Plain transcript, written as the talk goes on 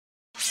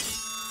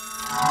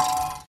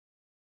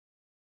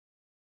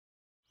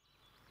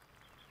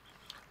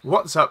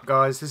What's up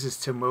guys, this is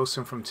Tim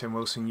Wilson from Tim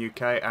Wilson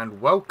UK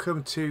and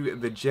welcome to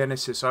the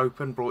Genesis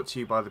Open brought to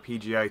you by the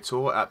PGA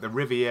Tour at the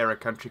Riviera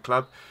Country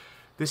Club.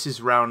 This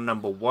is round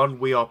number 1.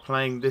 We are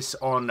playing this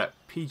on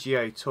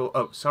PGA Tour,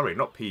 oh sorry,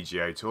 not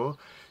PGA Tour,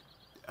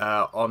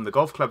 on the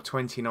Golf Club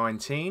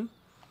 2019.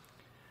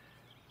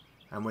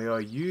 And we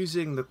are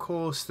using the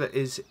course that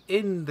is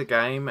in the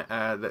game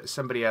that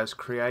somebody has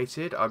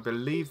created. I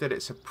believe that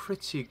it's a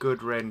pretty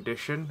good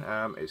rendition.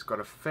 It's got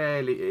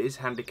it is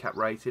handicap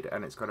rated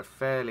and it's got a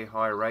fairly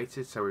high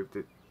rating, so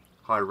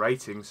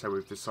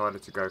we've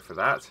decided to go for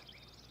that.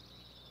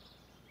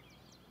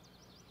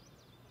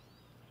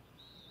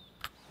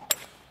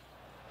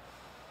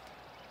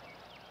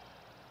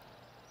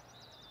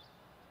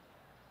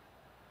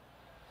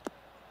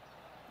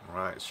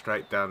 Right,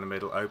 straight down the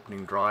middle,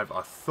 opening drive.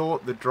 I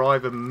thought the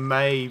driver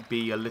may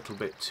be a little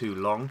bit too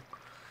long,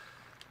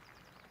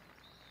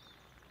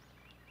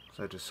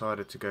 so I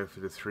decided to go for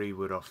the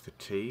 3-wood off the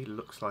tee.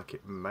 Looks like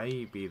it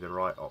may be the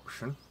right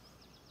option.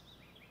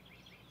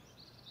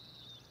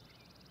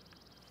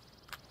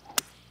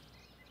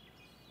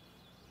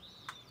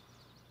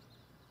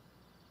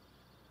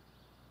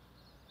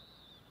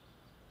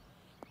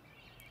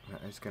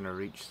 That is going to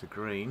reach the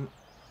green.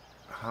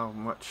 How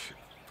much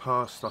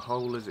past the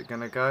hole is it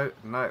going to go?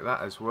 No,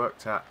 that has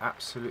worked out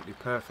absolutely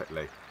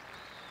perfectly.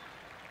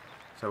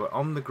 So we're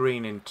on the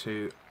green in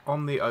 2,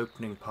 on the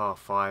opening par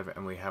 5,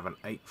 and we have an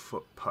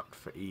 8-foot putt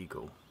for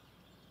eagle.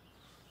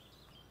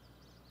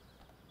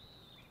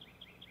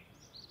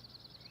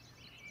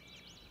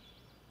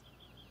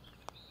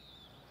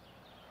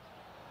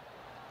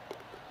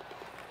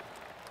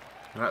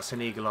 And that's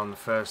an eagle on the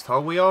first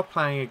hole. We are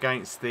playing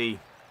against the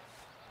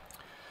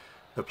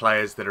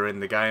players that are in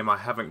the game. I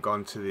haven't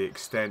gone to the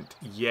extent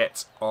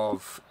yet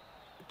of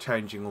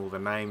changing all the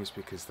names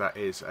because that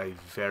is a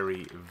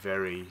very,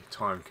 very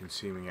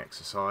time-consuming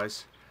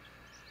exercise.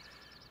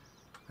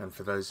 And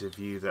for those of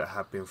you that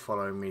have been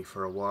following me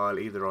for a while,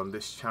 either on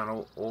this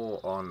channel or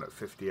on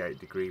 58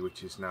 Degree,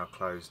 which is now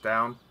closed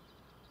down,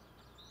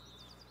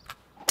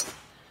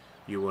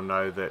 you will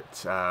know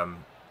that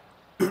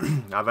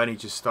I've only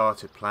just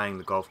started playing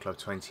the Golf Club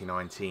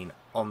 2019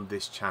 on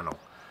this channel.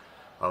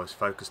 I was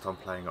focused on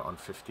playing it on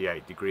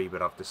 58 Degree,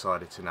 but I've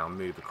decided to now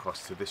move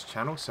across to this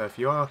channel. So if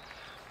you are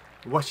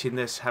watching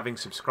this having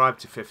subscribed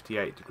to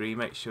 58 Degree,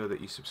 make sure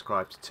that you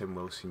subscribe to Tim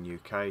Wilson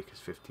UK, because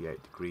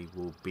 58 Degree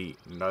will be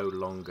no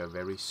longer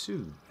very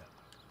soon.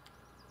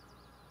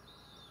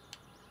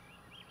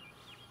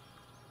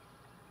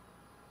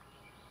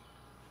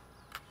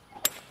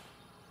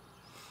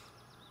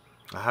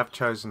 I have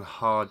chosen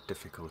hard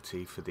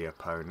difficulty for the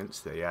opponents,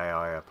 the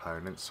AI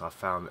opponents. I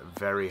found that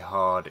very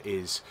hard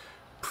is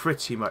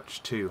pretty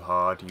much too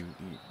hard. You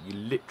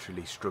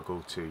literally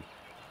struggle to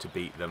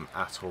beat them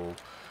at all.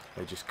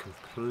 They just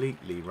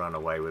completely run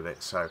away with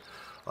it. So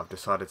I've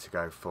decided to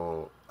go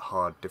for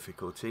hard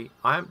difficulty.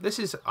 I'm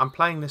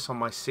playing this on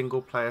my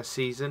single player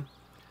season,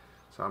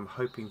 so I'm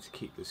hoping to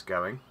keep this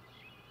going.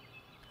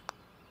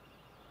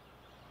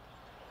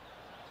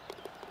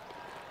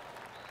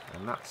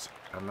 And that's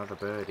another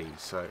birdie.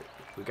 So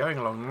we're going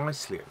along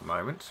nicely at the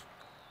moment.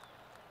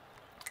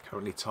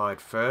 Currently tied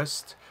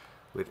first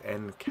with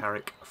N.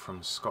 Carrick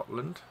from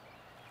Scotland.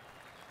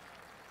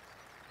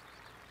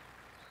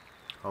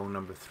 Hole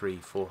number 3,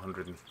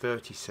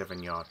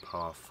 437 yard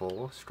par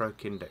 4,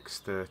 stroke index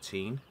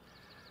 13.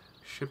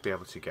 Should be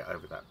able to get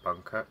over that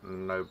bunker,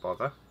 no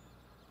bother.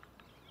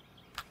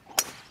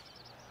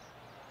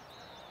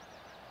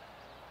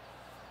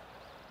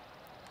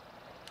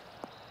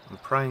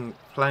 I'm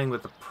playing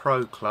with the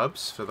pro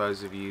clubs. For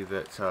those of you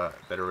that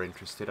are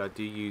interested, I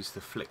do use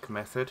the flick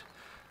method,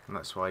 and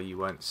that's why you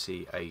won't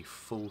see a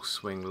full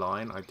swing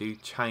line. I do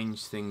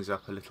change things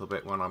up a little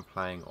bit when I'm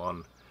playing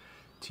on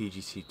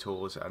TGC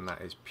tours, and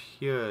that is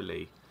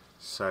purely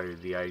so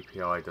the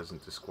API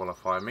doesn't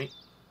disqualify me.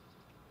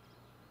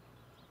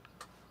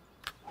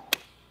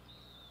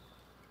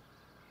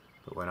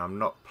 But when I'm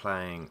not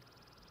playing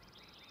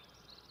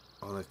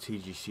on the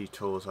TGC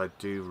tours, I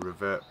do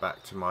revert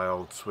back to my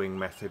old swing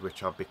method,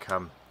 which I've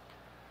become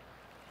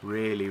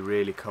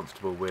really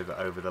comfortable with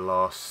over the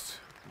last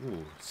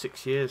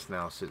 6 years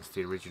now, since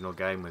the original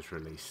game was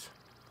released.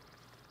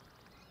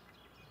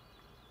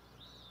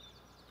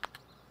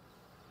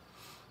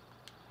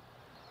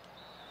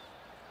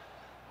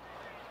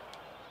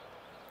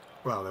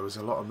 Well, there was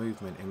a lot of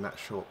movement in that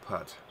short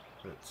putt,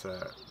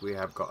 but we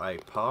have got a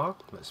par.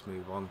 Let's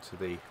move on to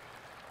the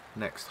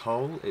next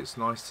hole. It's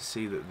nice to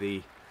see that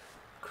the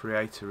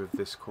creator of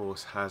this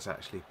course has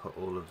actually put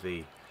all of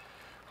the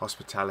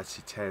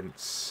hospitality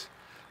tents,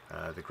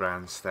 the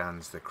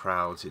grandstands, the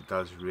crowds. It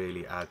does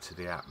really add to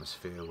the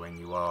atmosphere when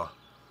you are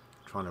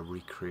trying to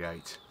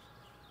recreate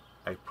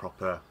a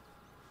proper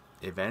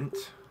event.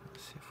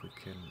 Let's see if we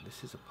can.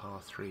 This is a par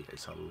 3.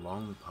 It's a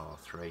long par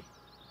 3.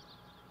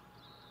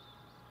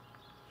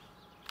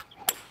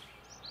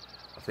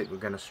 I think we're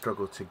going to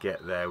struggle to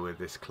get there with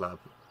this club.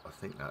 I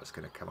think that's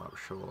going to come up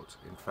short.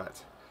 In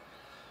fact,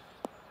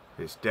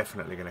 it's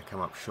definitely going to come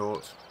up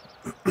short.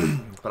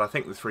 But I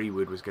think the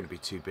 3-wood was going to be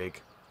too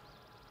big.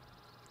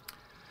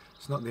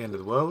 It's not the end of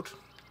the world.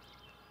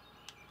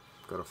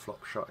 Got a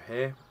flop shot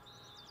here.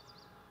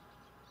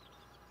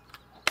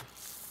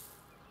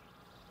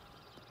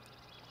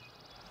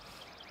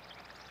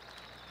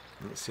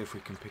 Let's see if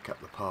we can pick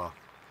up the par.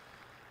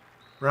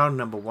 Round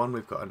number 1,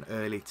 we've got an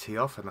early tee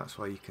off, and that's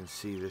why you can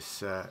see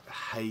this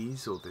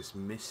haze or this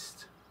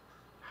mist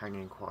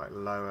hanging quite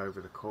low over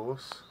the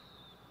course.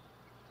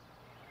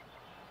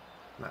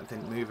 And that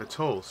didn't move at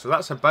all. So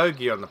that's a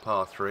bogey on the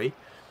par 3.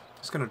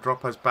 It's going to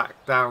drop us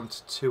back down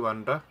to 2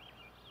 under.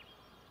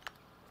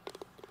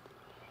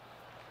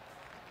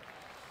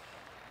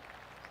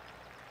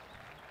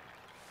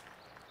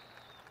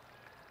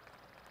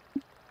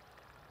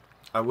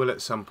 I will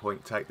at some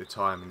point take the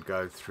time and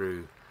go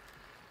through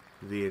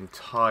the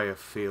entire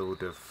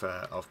field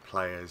of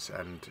players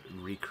and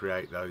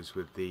recreate those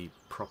with the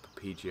proper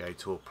PGA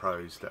Tour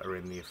pros that are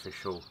in the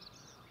official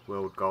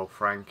World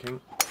Golf Ranking,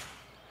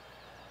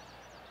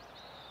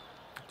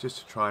 just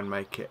to try and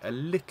make it a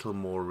little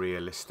more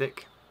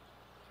realistic.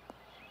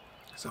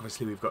 So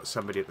obviously we've got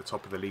somebody at the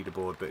top of the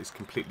leaderboard that is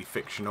completely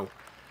fictional,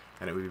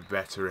 and it would be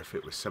better if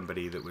it was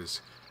somebody that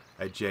was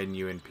a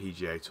genuine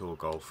PGA Tour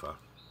golfer.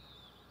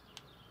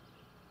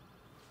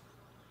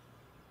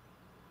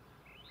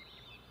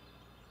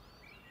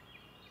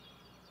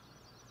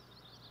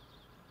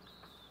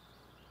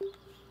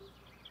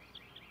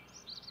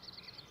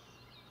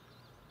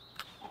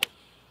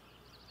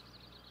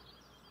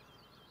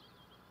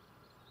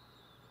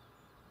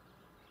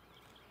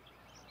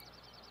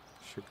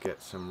 Should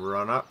get some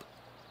run up.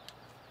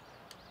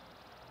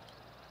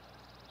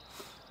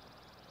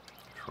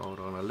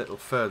 Trolled on a little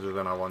further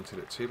than I wanted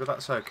it to, but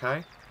that's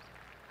okay.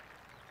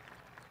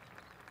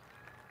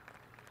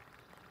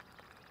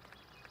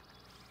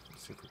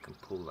 Let's see if we can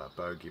pull that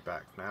bogey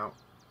back now.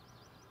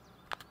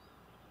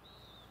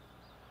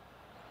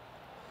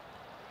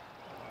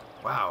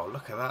 Wow,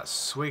 look at that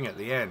swing at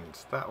the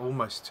end. That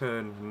almost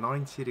turned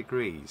 90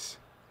 degrees.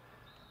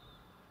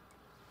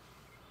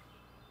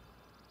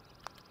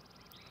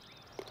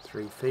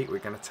 3 feet, we're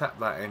going to tap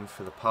that in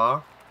for the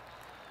par.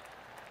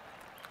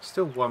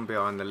 Still 1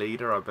 behind the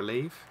leader, I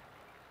believe.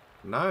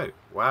 No,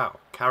 wow,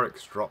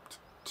 Carrick's dropped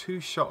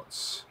 2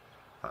 shots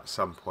at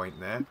some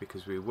point there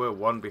because we were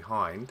 1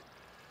 behind.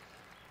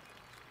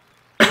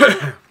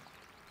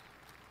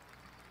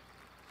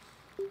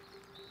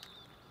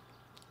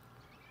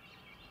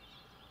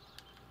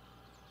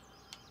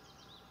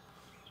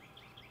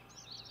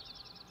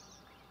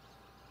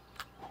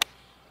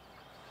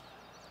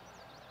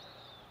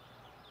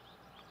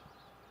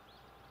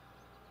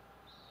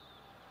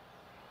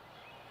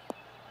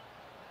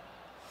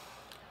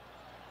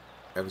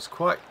 It was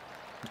quite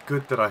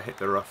good that I hit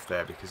the rough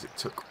there because it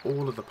took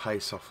all of the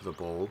pace off of the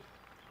ball.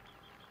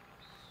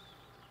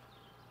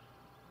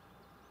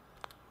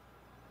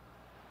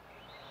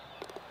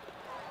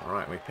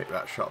 Alright, we pick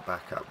that shot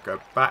back up, go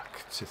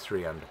back to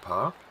 3 under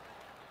par.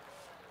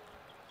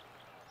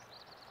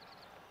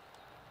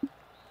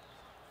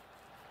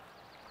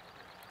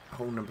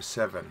 Hole number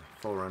 7,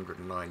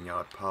 409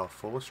 yard par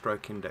 4,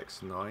 stroke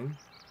index 9.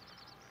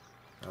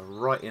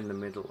 Right in the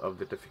middle of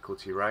the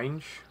difficulty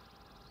range.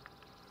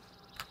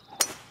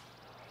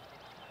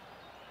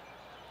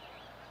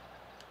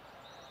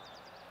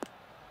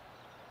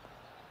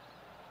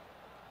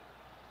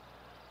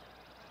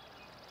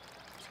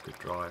 Good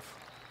drive.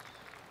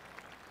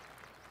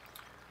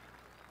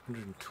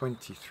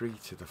 123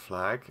 to the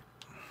flag.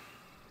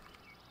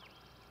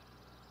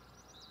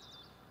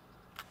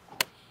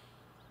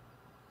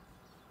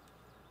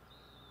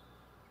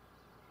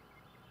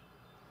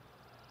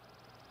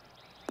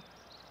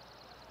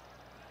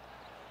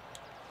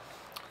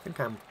 I think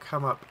I'm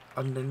come up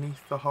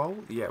underneath the hole.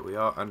 Yeah, we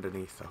are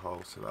underneath the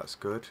hole, so that's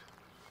good.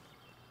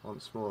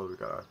 Once more, we've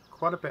got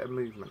quite a bit of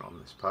movement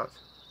on this putt.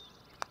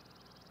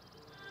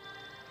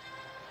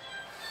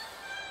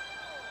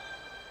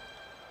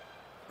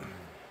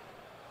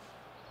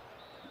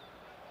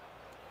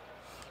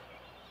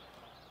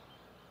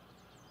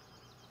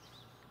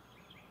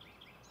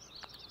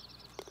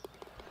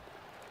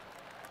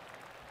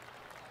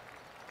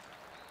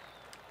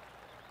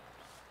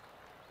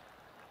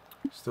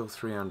 Still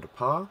 3 under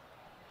par.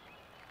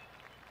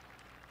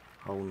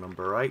 Hole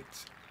number 8.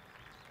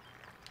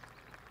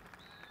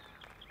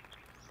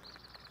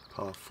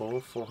 Par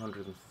 4,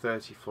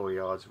 434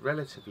 yards.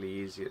 Relatively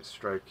easy at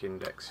stroke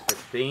index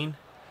 15.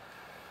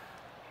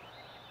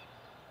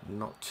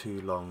 Not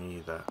too long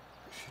either.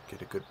 Should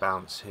get a good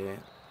bounce here.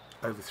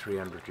 Over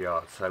 300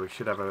 yards. So we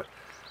should have a,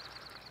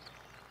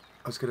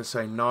 I was going to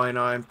say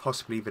 9-iron,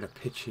 possibly even a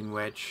pitching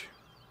wedge.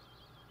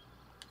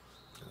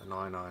 So the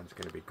 9-iron is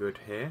going to be good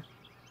here.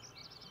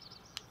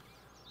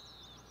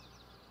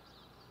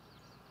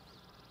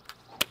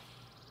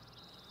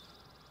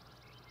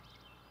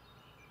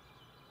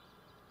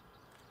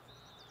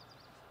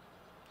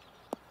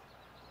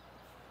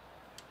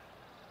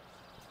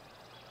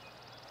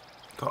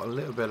 Got a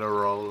little bit of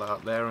roll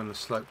out there and the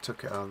slope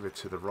took it over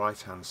to the right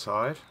hand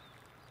side.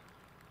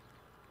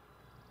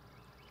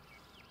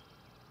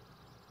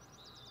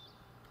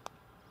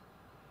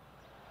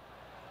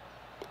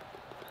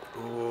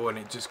 Oh, and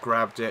it just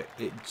grabbed it.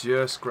 It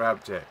just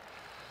grabbed it.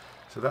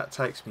 So that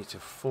takes me to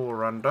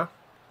 4 under.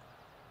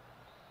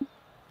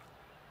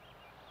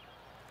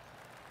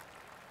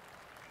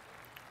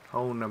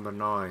 Hole number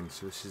 9.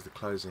 So this is the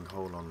closing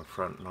hole on the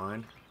front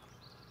 9.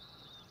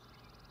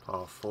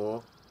 Par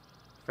 4.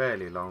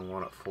 Fairly long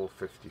one at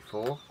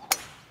 454.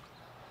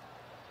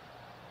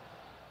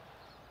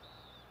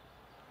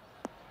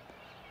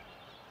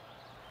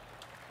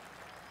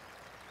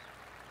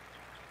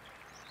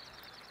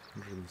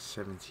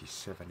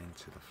 $177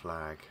 into the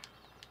flag.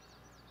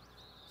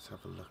 Let's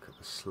have a look at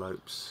the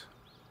slopes.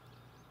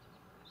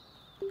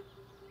 I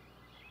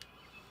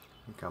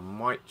think I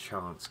might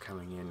chance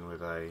coming in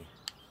with a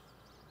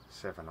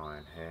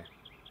 7-iron here.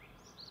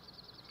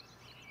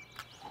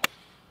 It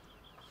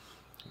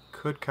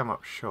could come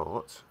up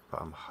short,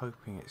 but I'm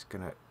hoping it's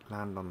going to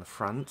land on the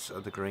front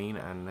of the green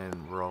and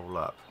then roll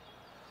up,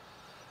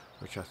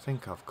 which I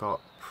think I've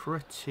got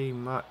pretty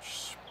much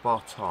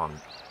spot on.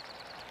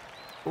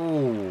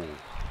 Ooh.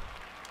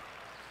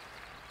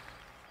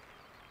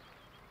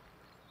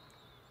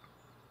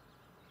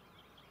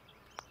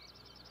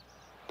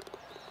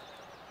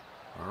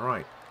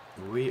 Alright,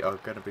 we are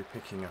going to be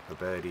picking up a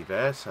birdie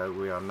there, so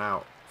we are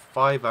now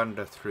 5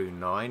 under through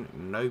 9.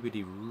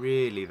 Nobody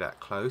really that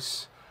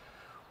close.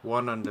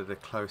 1 under the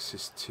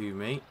closest to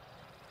me.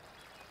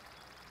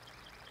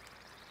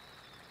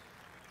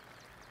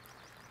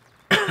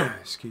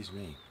 Excuse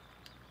me.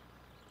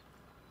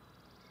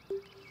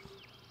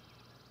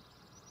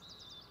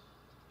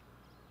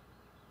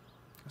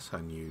 That's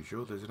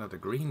unusual. There's another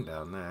green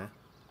down there.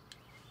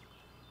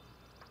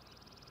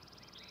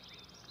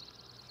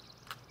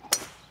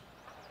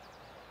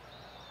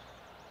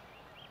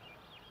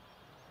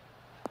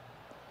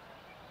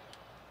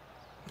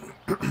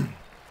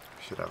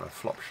 Should have a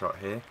flop shot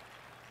here.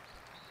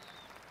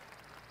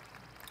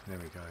 There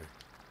we go.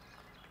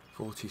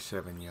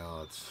 47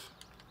 yards.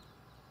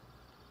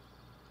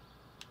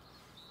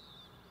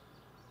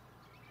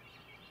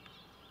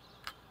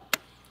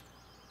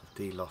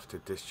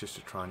 De-lofted this just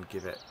to try and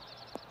give it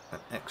an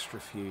extra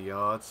few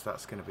yards.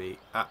 That's going to be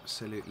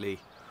absolutely,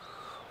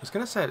 I was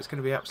going to say it's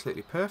going to be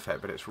absolutely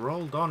perfect, but it's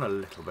rolled on a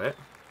little bit.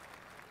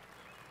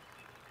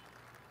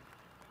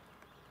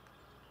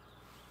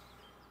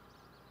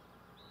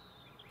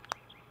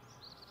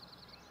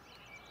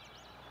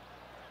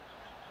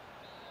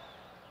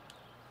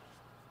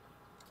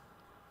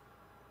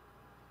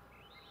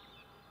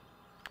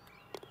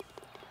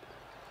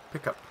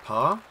 Pick up the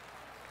par.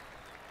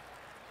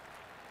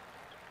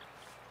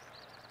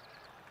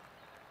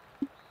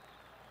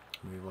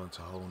 Move on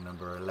to hole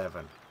number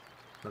 11.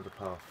 Another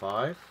par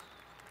 5.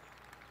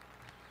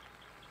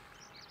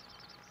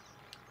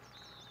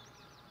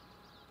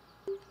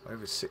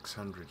 Over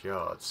 600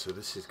 yards, so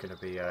this is going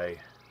to be a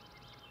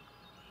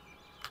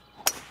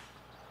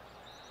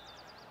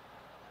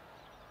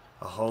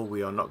hole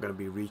we are not going to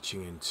be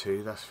reaching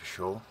into, that's for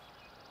sure.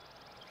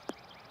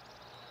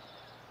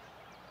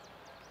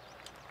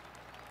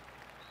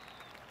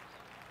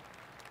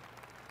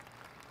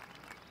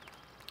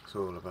 It's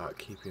all about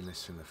keeping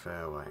this in the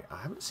fairway. I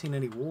haven't seen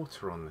any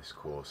water on this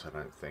course, I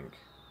don't think,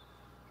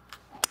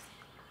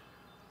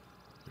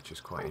 which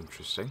is quite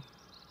interesting.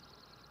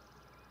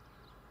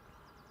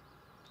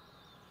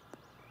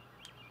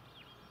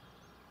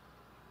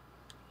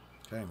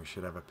 Okay, we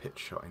should have a pitch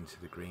shot into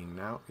the green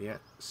now. Yeah,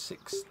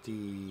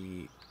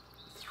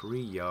 63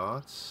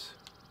 yards.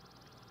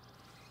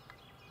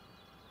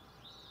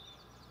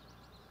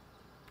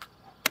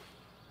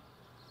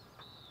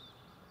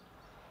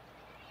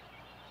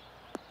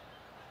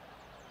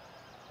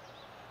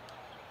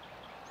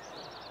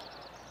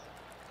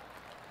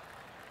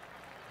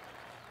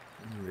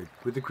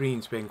 With the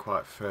greens being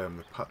quite firm,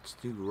 the putts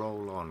do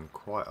roll on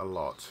quite a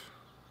lot.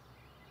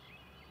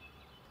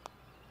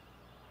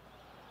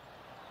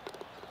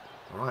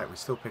 Alright, we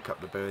still pick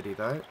up the birdie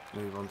though.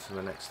 Move on to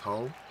the next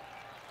hole.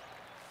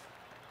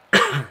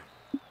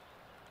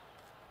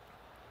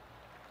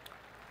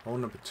 Hole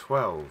number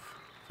 12.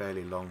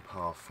 Fairly long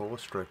par 4,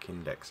 stroke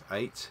index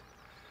 8.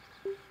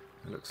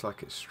 It looks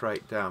like it's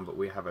straight down, but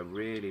we have a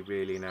really,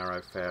 really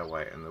narrow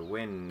fairway and the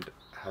wind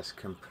has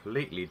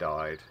completely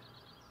died.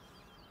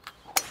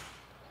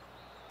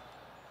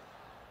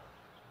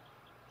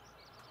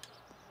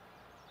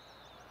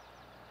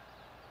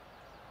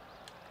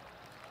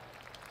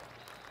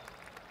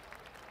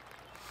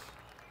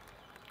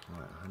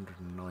 Right,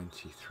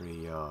 193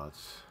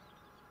 yards.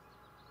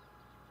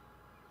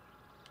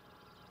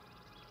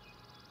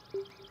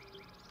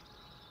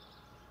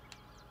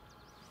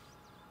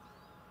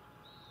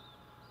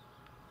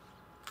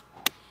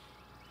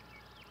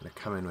 I'm going to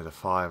come in with a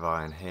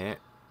 5-iron here.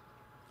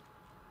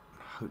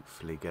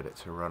 Hopefully get it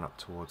to run up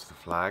towards the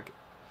flag.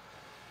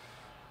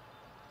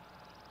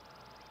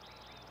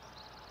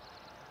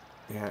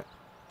 Yeah,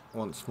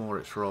 once more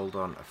it's rolled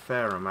on a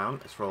fair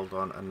amount. It's rolled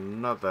on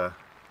another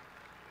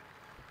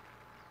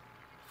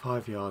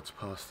 5 yards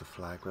past the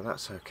flag, but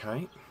that's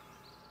okay.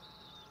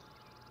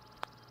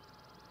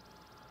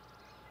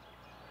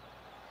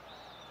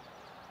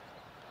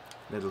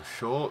 Little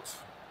short.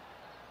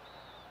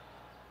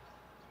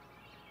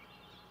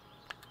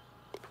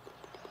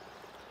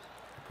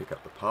 pick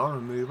up the par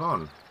and move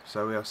on.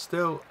 So we are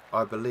still,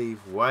 I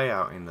believe, way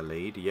out in the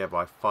lead, yeah,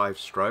 by 5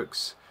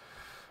 strokes.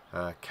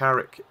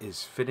 Carrick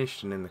is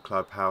finished and in the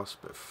clubhouse,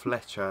 but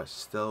Fletcher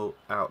still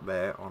out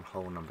there on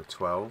hole number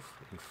 12.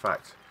 In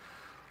fact,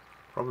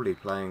 probably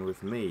playing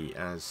with me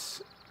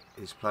as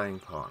his playing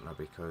partner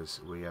because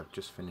we have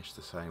just finished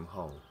the same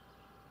hole.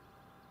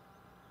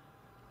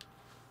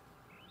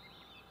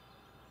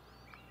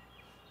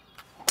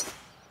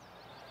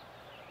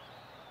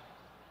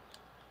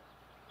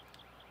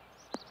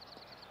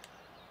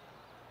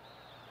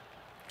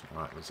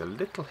 Right, I was a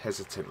little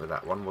hesitant with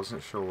that one.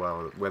 Wasn't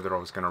sure whether I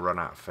was going to run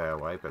out of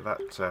fairway, but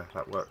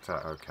that worked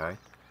out okay.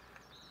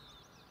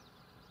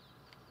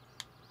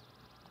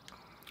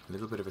 A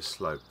little bit of a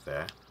slope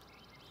there.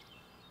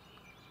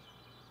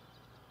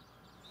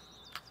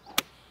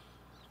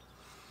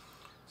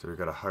 So we've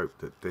got to hope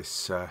that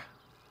this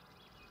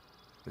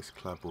this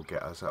club will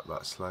get us up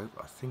that slope.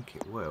 I think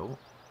it will.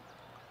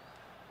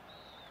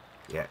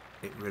 Yeah,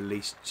 it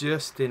released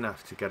just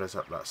enough to get us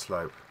up that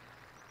slope.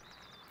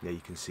 Yeah, you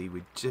can see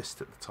we're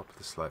just at the top of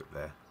the slope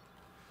there.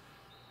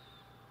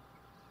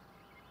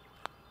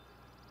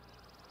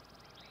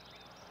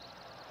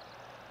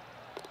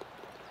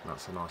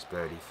 That's a nice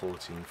birdie,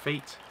 14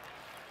 feet.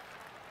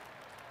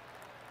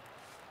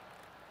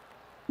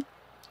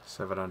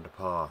 7 under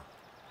par.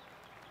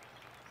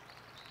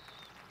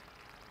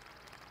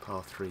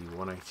 Par 3,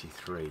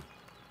 183.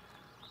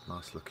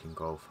 Nice looking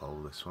golf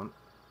hole, this one.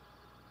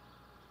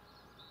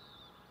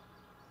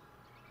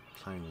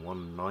 Playing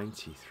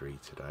 193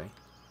 today.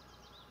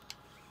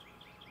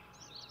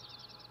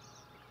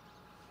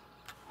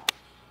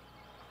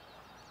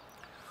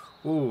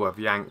 Ooh, I've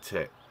yanked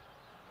it.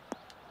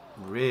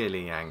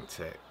 Really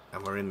yanked it.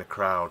 And we're in the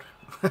crowd.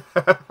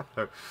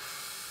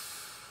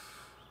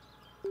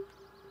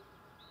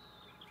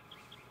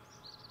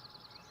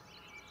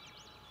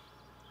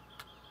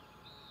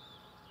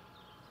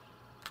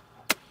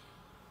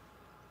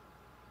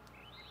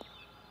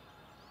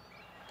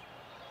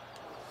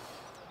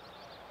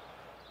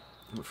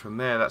 From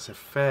there, that's a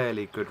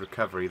fairly good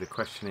recovery. The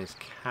question is,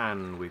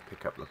 can we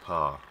pick up the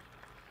par?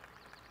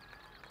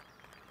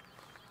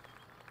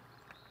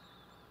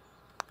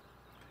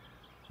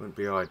 Wouldn't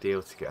be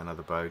ideal to get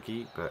another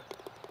bogey, but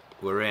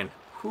we're in.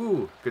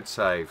 Whew, good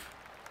save.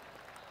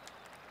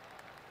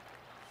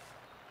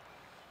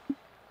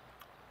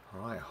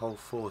 Alright, hole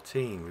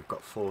 14, we've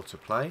got 4 to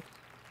play.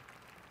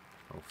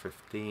 Hole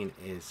 15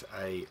 is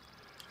a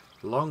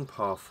long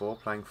par 4,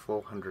 playing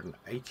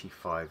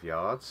 485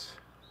 yards.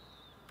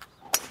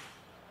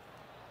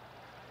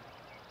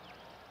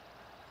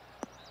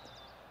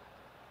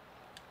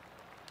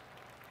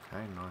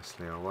 Okay,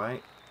 nicely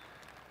away.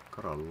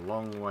 Got a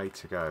long way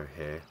to go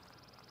here.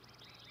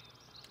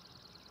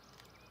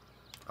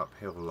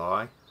 Uphill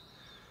lie.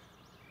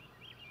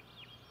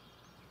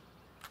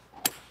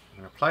 I'm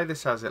going to play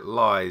this as it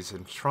lies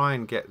and try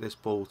and get this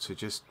ball to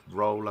just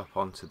roll up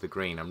onto the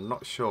green. I'm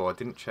not sure. I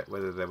didn't check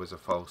whether there was a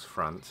false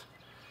front.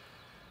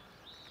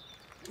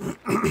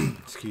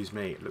 Excuse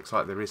me. It looks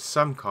like there is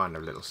some kind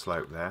of little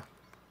slope there.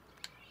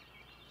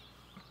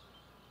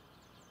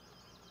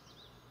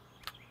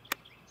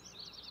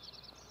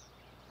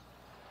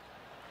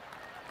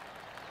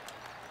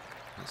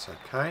 That's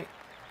okay.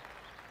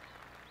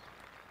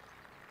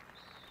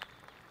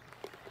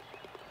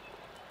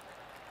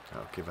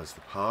 That'll give us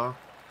the par.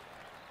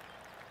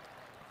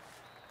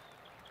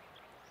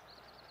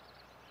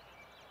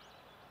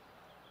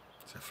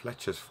 So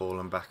Fletcher's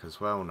fallen back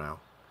as well now.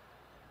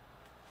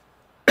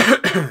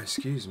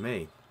 Excuse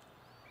me.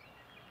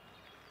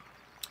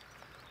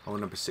 Hole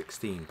number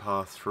 16,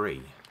 par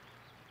 3.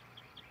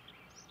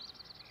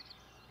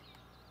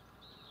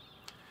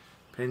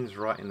 Pin's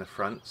right in the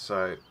front,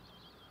 so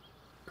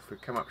if we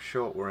come up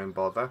short, we're in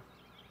bother.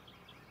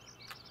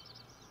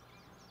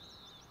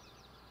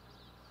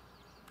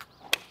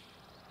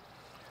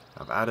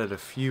 I've added a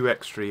few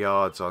extra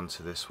yards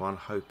onto this one,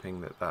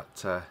 hoping that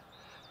that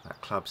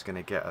club's going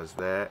to get us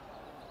there.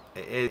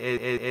 Oh,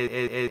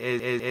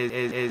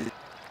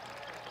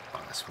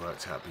 that's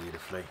worked out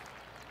beautifully.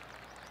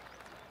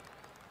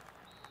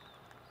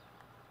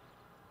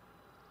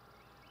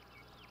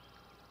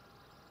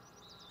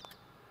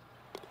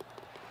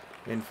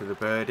 In for the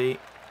birdie.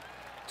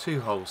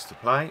 2 holes to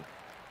play.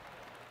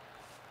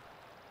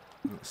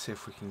 Let's see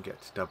if we can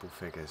get to double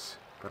figures.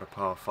 Got a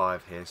par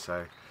 5 here,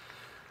 so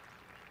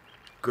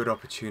good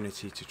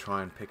opportunity to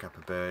try and pick up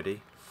a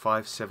birdie.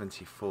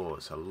 574,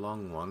 it's a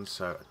long one,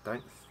 so I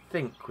don't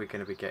think we're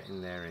going to be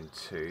getting there in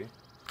 2.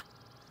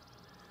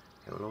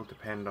 It will all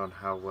depend on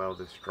how well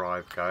this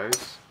drive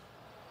goes.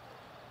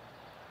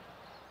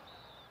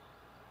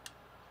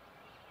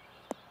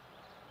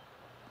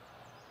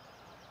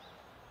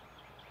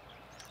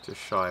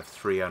 Just shy of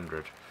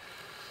 300.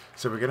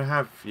 So we're gonna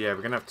have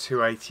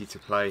 280 to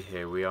play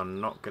here. We are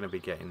not going to be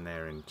getting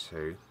there in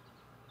 2.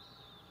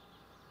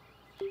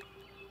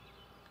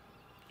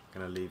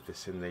 Going to leave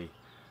this in the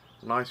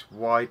nice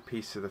wide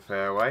piece of the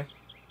fairway.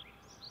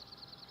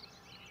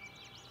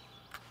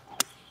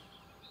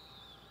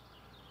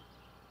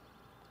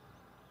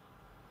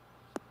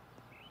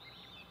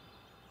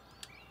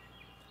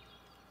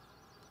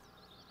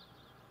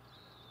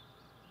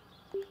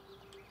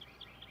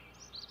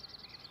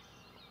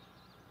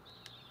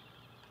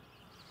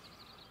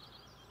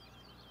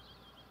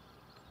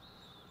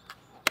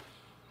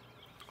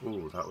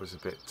 Ooh, that was a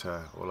bit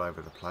all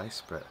over the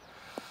place, but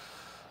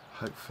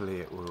hopefully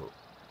it will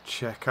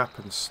check up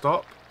and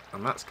stop.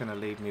 And that's going to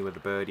leave me with a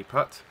birdie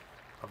putt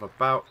of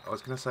about, I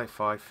was going to say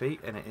 5 feet,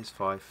 and it is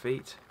 5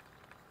 feet.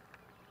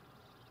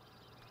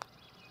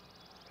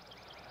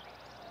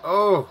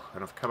 Oh,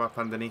 and I've come up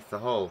underneath the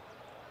hole.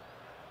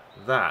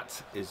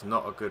 That is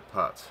not a good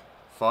putt.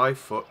 5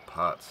 foot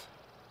putt.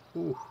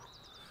 Ooh,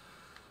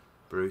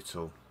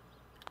 brutal.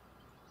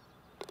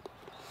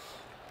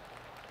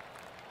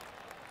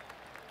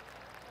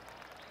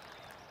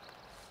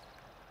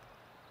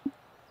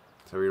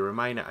 So we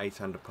remain at 8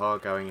 under par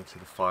going into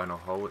the final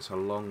hole. It's a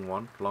long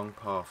one, long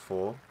par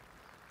 4.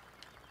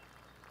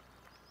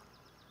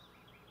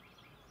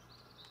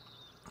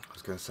 I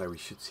was going to say we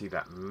should see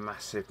that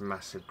massive,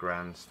 massive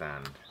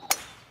grandstand.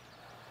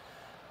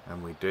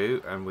 And we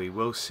do, and we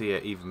will see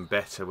it even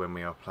better when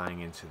we are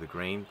playing into the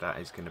green. That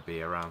is going to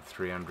be around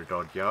 300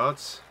 odd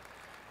yards.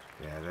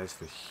 Yeah, there's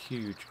the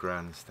huge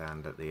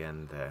grandstand at the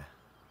end there.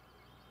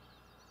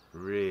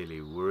 Really,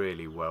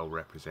 really well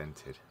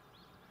represented.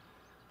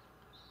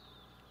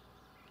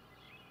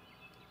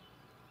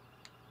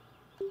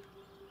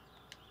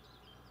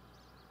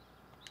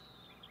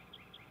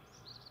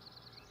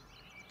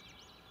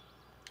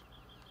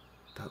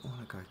 Don't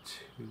want to go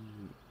too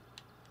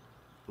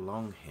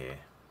long here,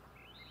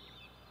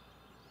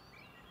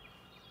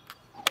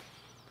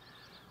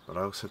 but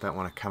I also don't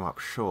want to come up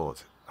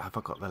short. Have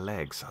I got the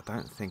legs? I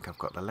don't think I've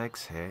got the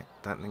legs here.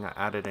 Don't think I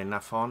added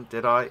enough on,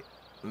 did I?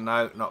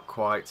 No, not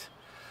quite.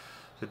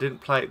 So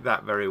didn't play it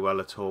that very well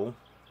at all.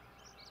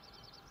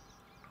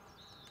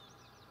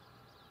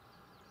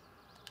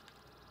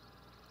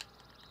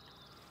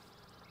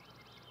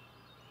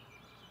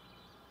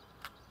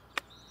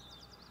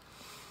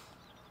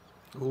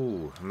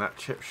 Ooh, and that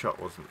chip shot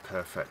wasn't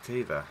perfect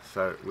either.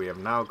 So we have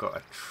now got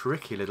a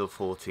tricky little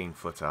 14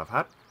 footer. I've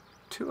had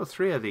 2 or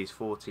 3 of these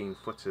 14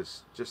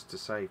 footers just to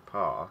save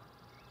par.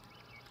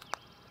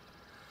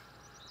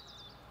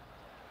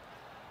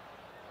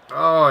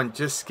 Oh, and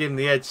just skimmed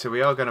the edge, so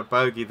we are going to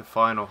bogey the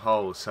final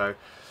hole. So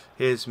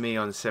here's me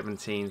on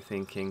 17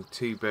 thinking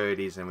 2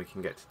 birdies and we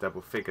can get to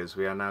double figures.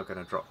 We are now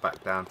going to drop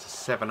back down to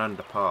 7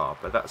 under par,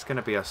 but that's going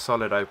to be a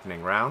solid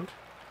opening round.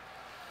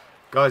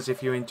 Guys,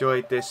 if you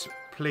enjoyed this,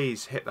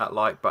 please hit that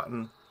like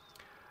button.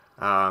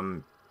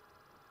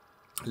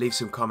 Leave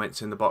some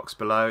comments in the box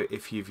below.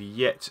 If you've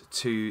yet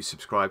to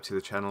subscribe to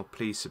the channel,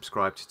 please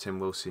subscribe to Tim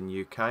Wilson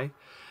UK.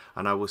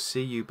 And I will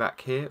see you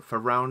back here for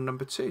round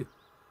number 2.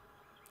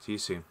 See you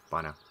soon.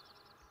 Bye now.